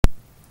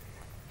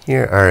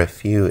Here are a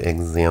few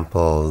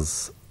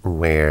examples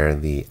where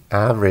the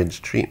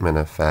average treatment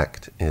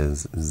effect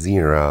is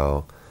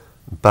 0,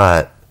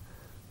 but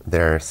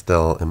there are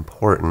still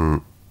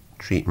important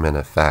treatment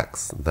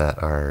effects that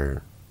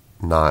are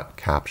not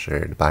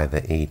captured by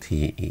the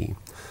ATE.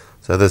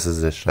 So this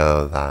is to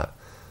show that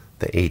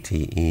the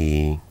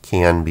ATE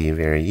can be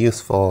very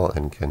useful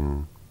and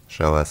can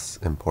show us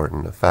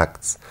important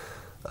effects,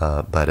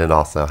 but it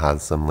also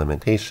has some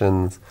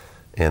limitations,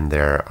 and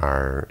there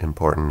are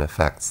important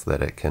effects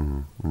that it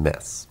can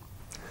miss.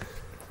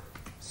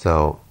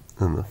 So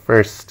in the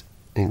first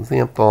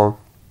example,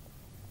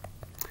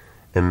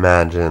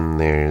 imagine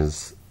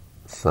there's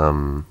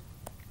some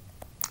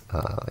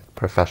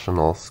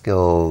professional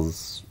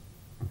skills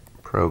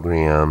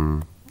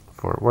program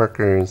for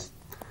workers,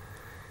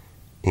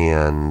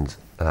 and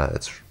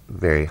it's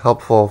very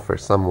helpful for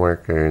some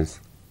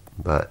workers,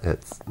 but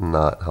it's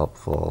not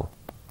helpful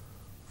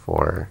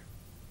for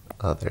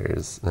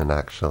others, and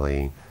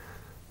actually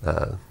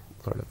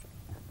sort of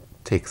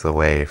takes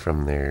away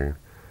from their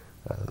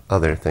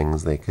other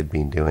things they could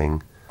be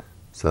doing,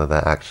 so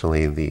that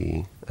actually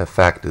the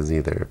effect is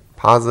either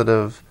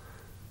positive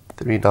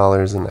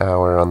 $3 an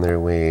hour on their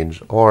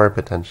wage or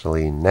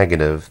potentially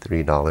negative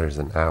 $3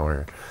 an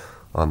hour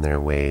on their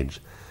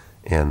wage,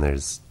 and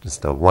there's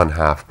just a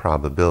 1/2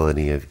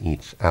 probability of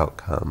each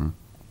outcome.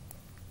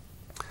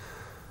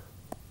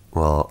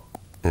 Well,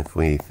 if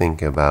we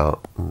think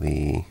about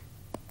the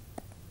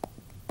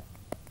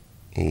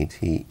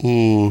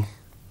ATE,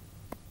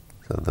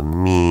 so the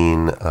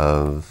mean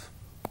of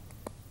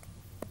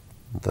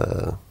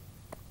the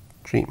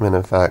treatment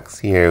effects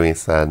here, we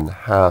said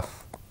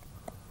half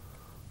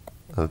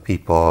of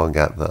people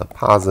get the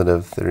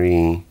positive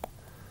 3,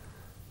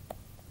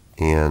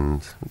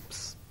 and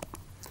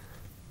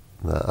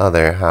the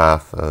other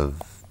half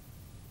of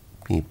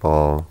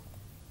people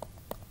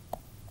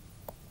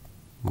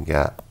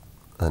get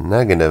a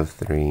negative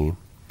 3.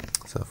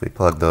 So if we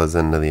plug those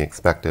into the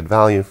expected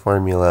value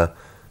formula,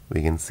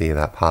 we can see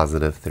that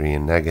positive 3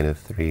 and negative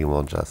 3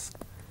 will just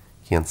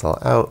cancel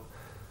out.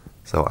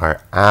 So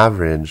our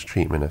average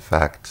treatment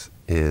effect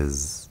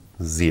is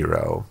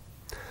 0.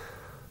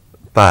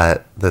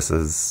 But this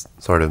is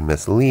sort of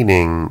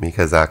misleading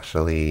because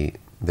actually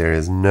there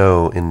is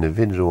no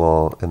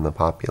individual in the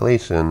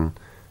population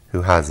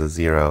who has a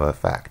 0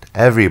 effect.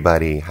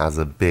 Everybody has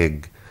a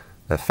big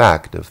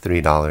effect of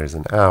 $3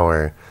 an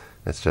hour.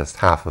 It's just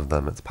half of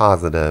them it's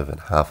positive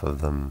and half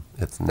of them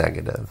it's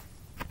negative.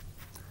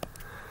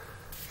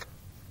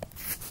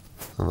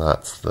 So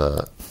that's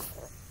the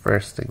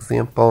first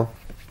example.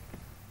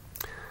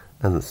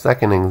 And the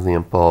second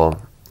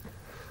example,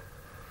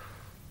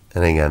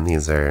 and again,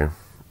 these are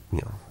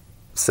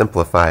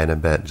simplified a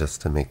bit just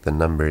to make the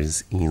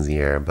numbers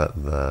easier,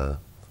 but the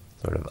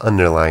sort of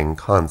underlying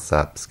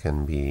concepts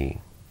can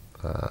be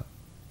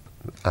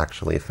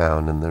actually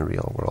found in the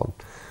real world.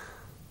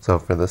 So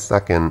for the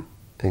second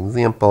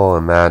example,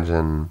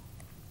 imagine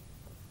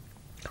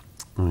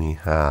we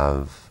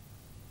have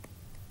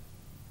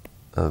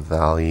a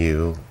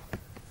value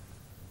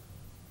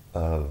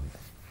of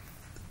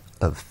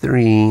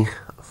 3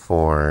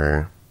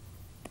 for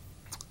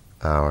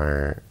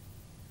our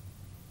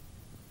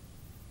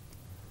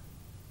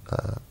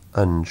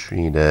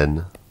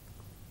untreated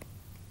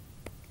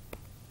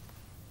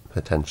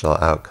potential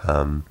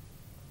outcome.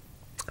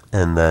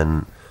 And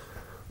then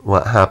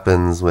what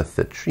happens with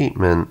the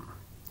treatment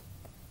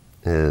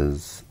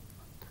is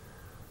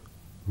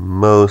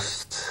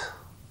most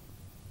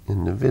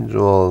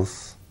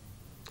individuals,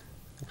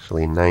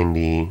 actually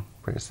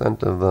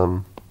 90% of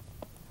them,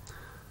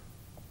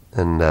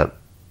 end up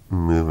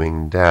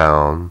moving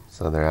down,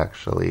 so they're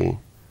actually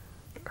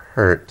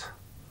hurt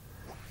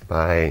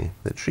by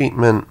the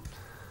treatment,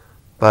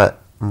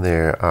 but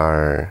there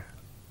are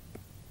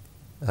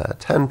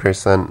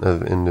 10%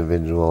 of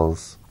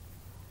individuals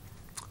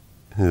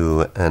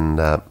who end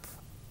up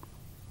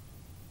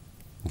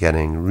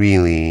getting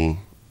really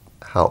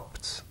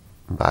helped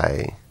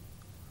by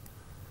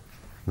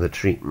the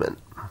treatment.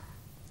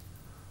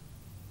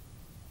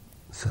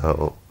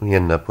 So we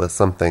end up with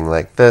something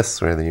like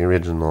this, where the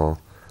original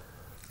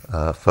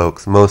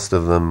folks, most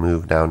of them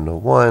move down to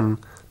 1,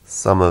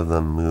 some of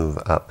them move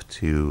up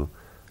to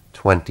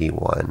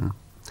 21.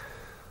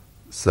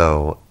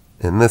 So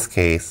in this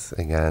case,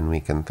 again, we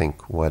can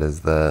think, what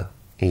is the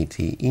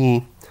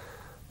ATE?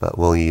 But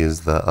we'll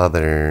use the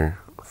other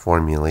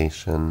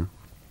formulation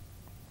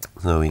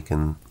so we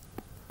can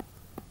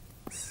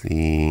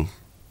see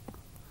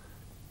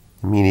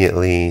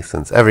immediately,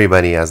 since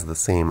everybody has the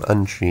same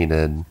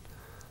untreated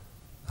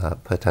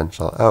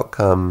potential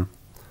outcome,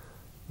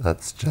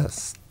 that's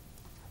just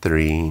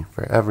 3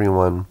 for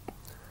everyone.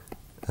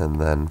 And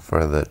then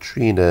for the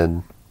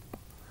treated,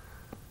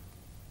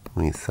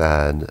 we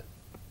said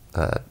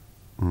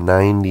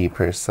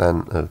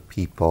 90% of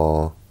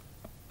people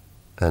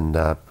end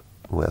up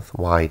with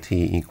yt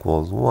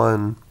equals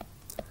 1,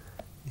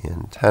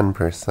 and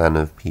 10%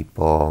 of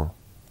people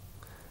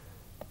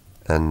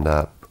end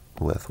up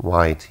with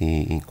yt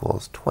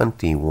equals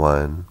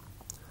 21.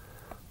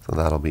 So So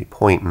that'll be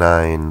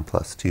 0.9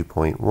 plus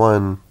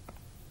 2.1,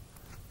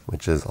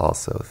 which is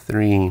also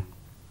 3,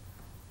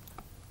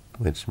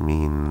 which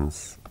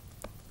means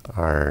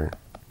our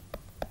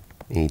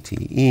ATE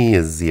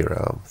is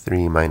 0.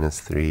 3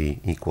 minus 3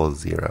 equals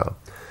 0.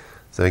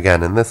 So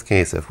again, in this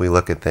case, if we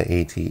look at the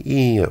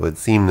ATE, it would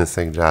seem to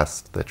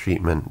suggest the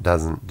treatment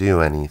doesn't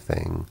do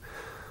anything.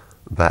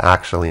 But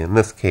actually, in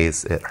this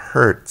case, it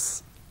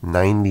hurts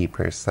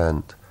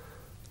 90%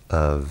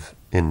 of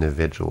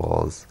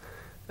individuals.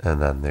 And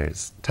then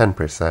there's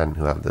 10%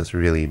 who have this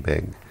really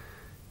big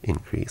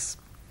increase.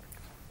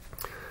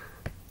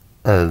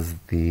 As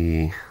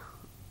the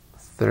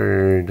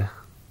third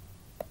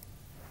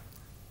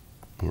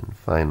and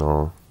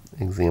final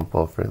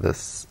example for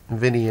this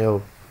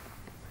video,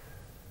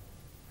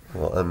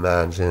 we'll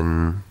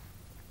imagine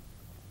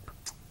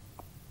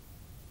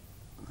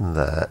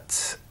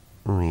that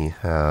we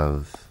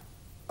have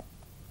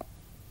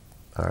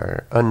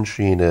our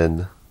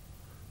untreated,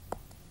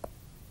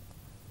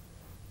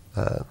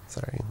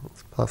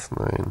 it's plus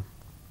 9.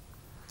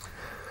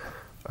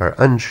 Our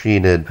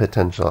untreated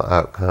potential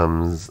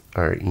outcomes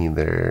are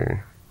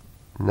either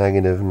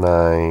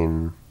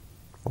 -9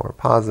 or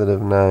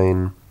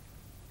 +9,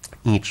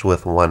 each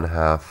with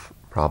 1/2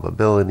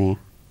 probability.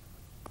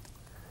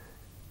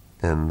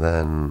 And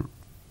then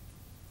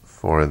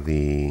for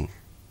the,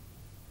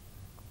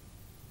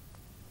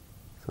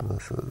 so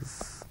this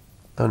is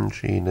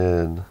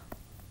untreated,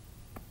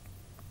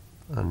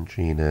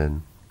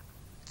 untreated,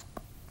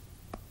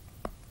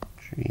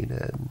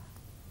 treated,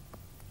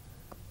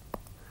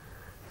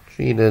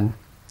 treated.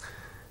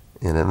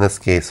 And in this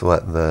case,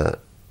 what the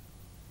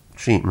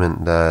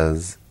treatment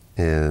does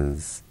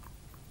is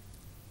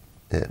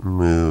it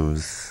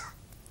moves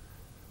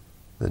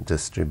the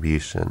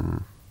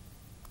distribution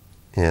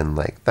in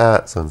like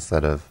that. So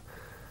instead of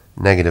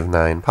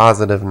 -9,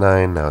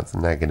 +9, now it's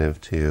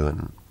 -2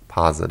 and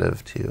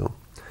 +2.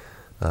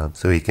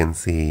 So we can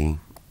see,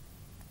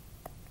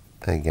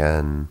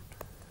 again,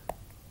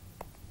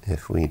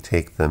 if we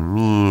take the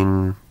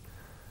mean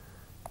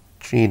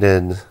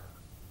treated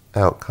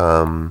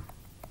outcome,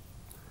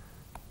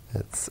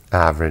 it's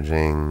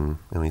averaging,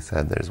 and we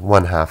said there's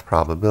 1/2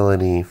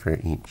 probability for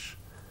each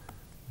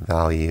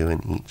value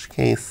in each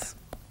case.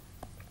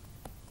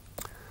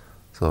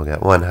 So we'll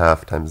get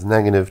 1/2 times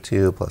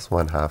 -2 plus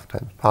 1/2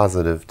 times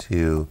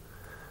 +2,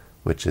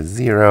 which is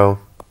 0.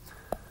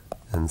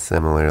 And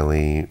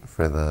similarly,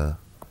 for the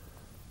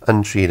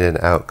untreated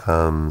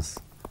outcomes,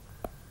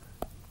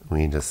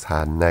 we just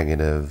had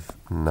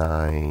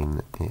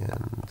 -9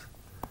 and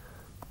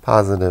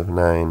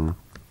 +9.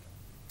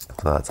 So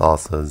that's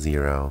also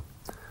 0.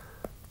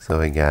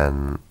 So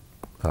again,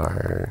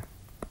 our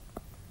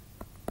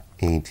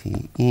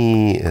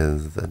ATE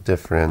is the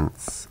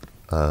difference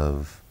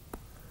of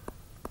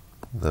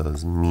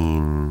those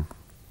mean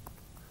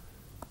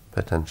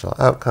potential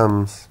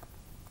outcomes,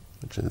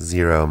 which is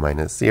 0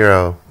 minus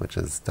 0, which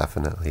is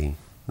definitely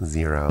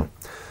 0.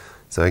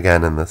 So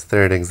again, in this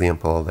third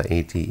example, the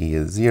ATE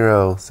is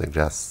 0,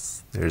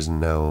 suggests there's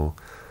no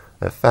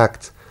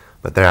effect,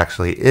 but there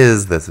actually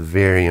is this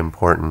very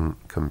important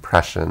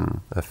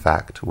compression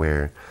effect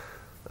where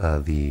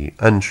the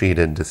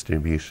untreated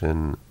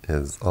distribution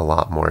is a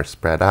lot more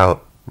spread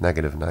out,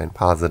 -9,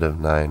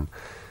 +9,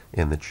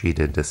 and the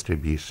treated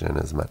distribution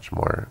is much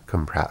more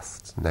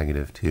compressed,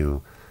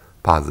 -2,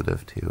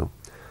 +2.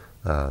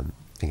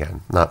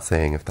 Again, not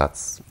saying if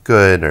that's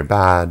good or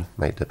bad,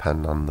 might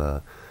depend on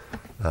the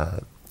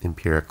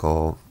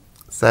empirical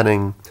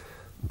setting,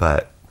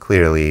 but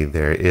clearly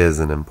there is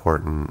an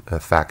important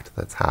effect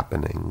that's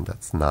happening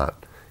that's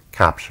not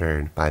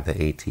captured by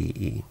the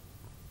ATE.